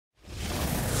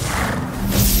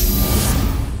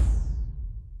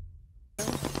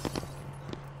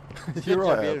You're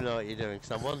right. You know what you're doing,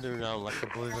 because I'm wandering around like a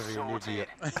blithering idiot.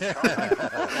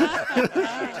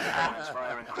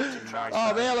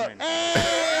 Oh, man, look.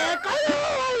 Hey, Colo!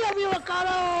 I love you,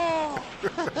 Colo!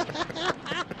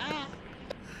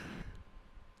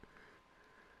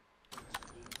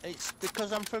 It's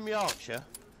because I'm from Yorkshire.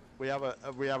 We have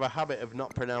a habit of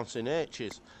not pronouncing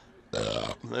H's.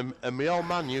 And my old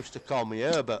man used to call me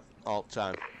Herbert all the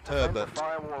time. Herbert.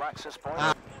 Firewall access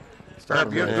point.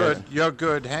 Herb, you're good. You're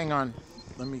good. Hang on.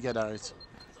 Let me get ours.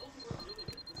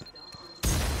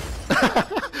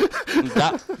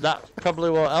 that probably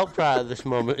won't help right at this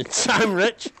moment in time,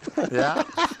 Rich. Yeah.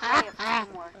 I'm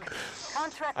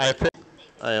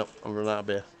running out of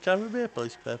beer. Can I have a beer,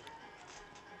 please, babe?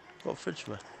 What fridge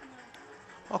for me?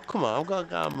 Oh, come on, I've got to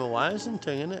get out my wires and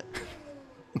thing, innit?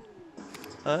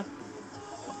 Huh?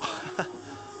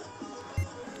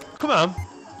 Come on.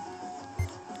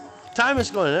 Timer's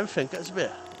going and everything. Get us a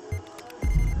beer.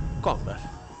 Come on, Beth.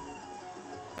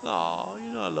 Oh, you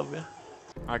know I love you.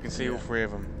 I can see all three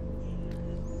of them.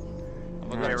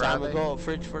 Have I got time to go to the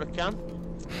fridge for a can?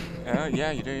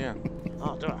 Yeah, you do, yeah.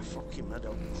 Oh, do I fucking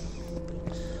medal?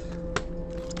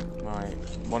 Right,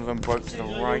 one of them broke to the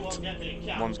right.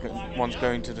 One's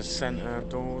going to the centre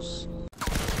doors.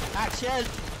 Action!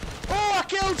 Oh, I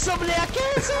killed somebody! I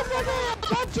killed somebody!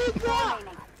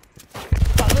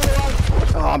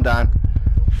 Oh, I'm down.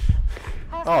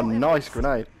 Oh, nice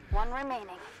grenade. One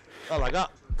remaining. Oh, I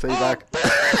got. Teabag.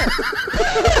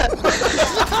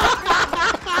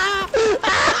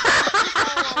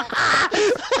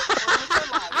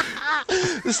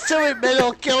 There's two in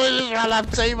middle killing us while I'm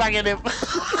teabagging him.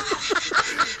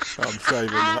 I'm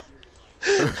saving that.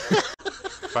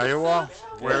 Firewall?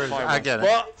 Where is it? I get it.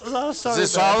 What? Oh, sorry,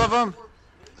 is this all of them?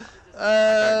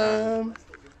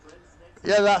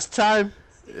 Yeah, that's time.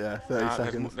 Yeah, 30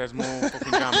 seconds. There's more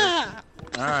fucking damage.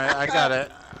 Alright, I got it.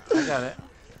 I got it.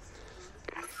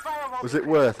 Was it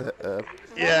worth it?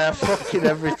 Yeah, fucking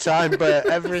every time, but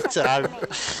every time.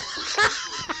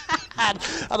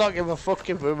 I don't give a fuck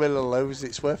if we win or lose,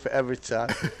 it's worth it every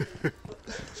time.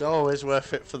 It's always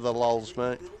worth it for the lols,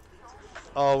 mate.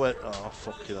 Oh, wait. Oh,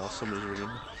 fucking hell, somebody's ringing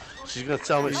me. She's going to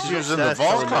tell me she's using the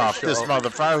Volkov, this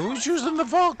motherfucker. Who's using the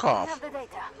Volkov?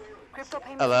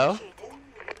 Hello?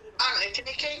 Anthony, can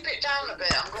you keep it down a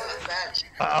bit? I'm going to bed.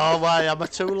 Oh, why? Am I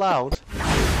too loud?